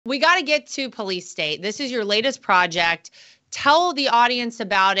We got to get to Police State. This is your latest project. Tell the audience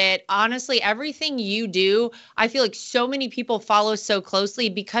about it. Honestly, everything you do, I feel like so many people follow so closely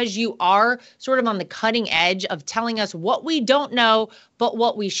because you are sort of on the cutting edge of telling us what we don't know, but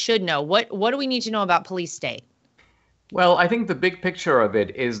what we should know. What do we need to know about Police State? Well, I think the big picture of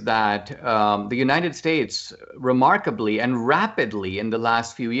it is that the United States, remarkably and rapidly in the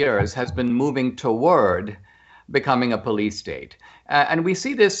last few years, has been moving toward becoming a police state. And we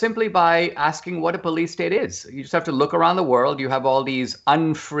see this simply by asking what a police state is. You just have to look around the world. You have all these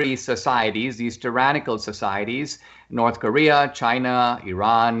unfree societies, these tyrannical societies, North Korea, China,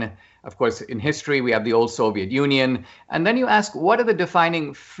 Iran. Of course, in history, we have the old Soviet Union. And then you ask, what are the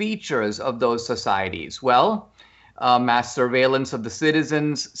defining features of those societies? Well, mass surveillance of the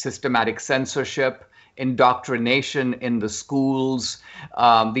citizens, systematic censorship, indoctrination in the schools,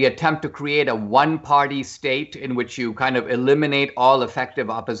 the attempt to create a one-party state in which you kind of eliminate all effective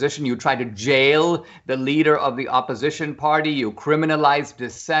opposition. You try to jail the leader of the opposition party. You criminalize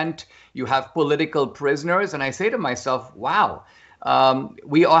dissent. You have political prisoners. And I say to myself, wow,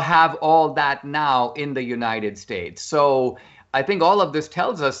 we all have all that now in the United States. So I think all of this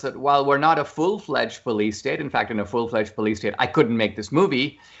tells us that while we're not a full-fledged police state, in fact, in a full-fledged police state, I couldn't make this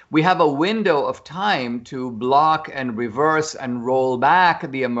movie, we have a window of time to block and reverse and roll back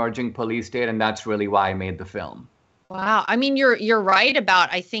the emerging police state, and that's really why I made the film. Wow. I mean, you're right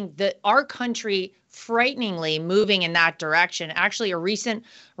about, I think, that our country frighteningly moving in that direction. Actually, a recent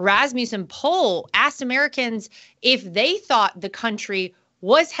Rasmussen poll asked Americans if they thought the country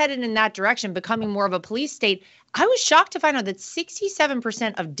was headed in that direction, becoming more of a police state. I was shocked to find out that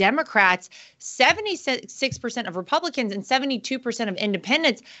 67% of Democrats, 76% of Republicans, and 72% of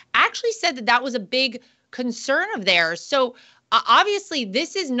independents actually said that that was a big concern of theirs. So obviously,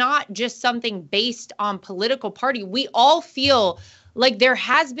 this is not just something based on political party. We all feel like there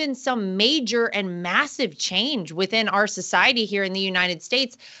has been some major and massive change within our society here in the United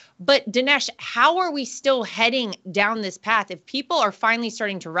States. But Dinesh, how are we still heading down this path? If people are finally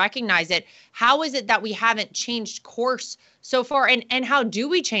starting to recognize it, how is it that we haven't changed course so far? And how do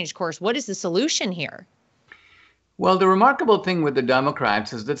we change course? What is the solution here? Well, the remarkable thing with the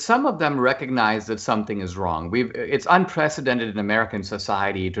Democrats is that some of them recognize that something is wrong. It's unprecedented in American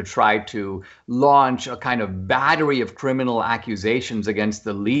society to try to launch a kind of battery of criminal accusations against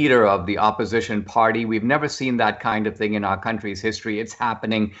the leader of the opposition party. We've never seen that kind of thing in our country's history. It's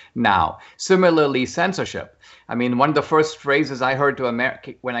happening now. Similarly, censorship. I mean, one of the first phrases I heard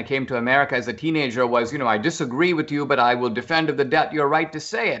when I came to America as a teenager was, I disagree with you, but I will defend to the death your right to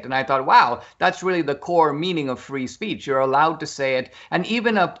say it. And I thought, wow, that's really the core meaning of free speech. You're allowed to say it. And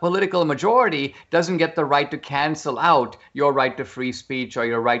even a political majority doesn't get the right to cancel out your right to free speech or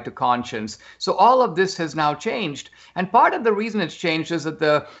your right to conscience. So all of this has now changed. And part of the reason it's changed is that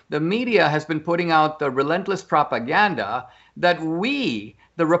the media has been putting out the relentless propaganda that we,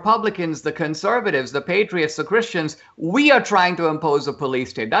 the Republicans, the conservatives, the patriots, the Christians, we are trying to impose a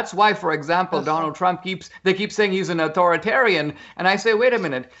police state. That's why, for example, Donald Trump keep saying he's an authoritarian. And I say, wait a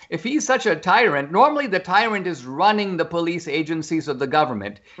minute, if he's such a tyrant, normally the tyrant is running the police agencies of the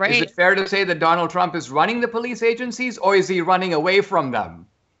government. Right. Is it fair to say that Donald Trump is running the police agencies, or is he running away from them?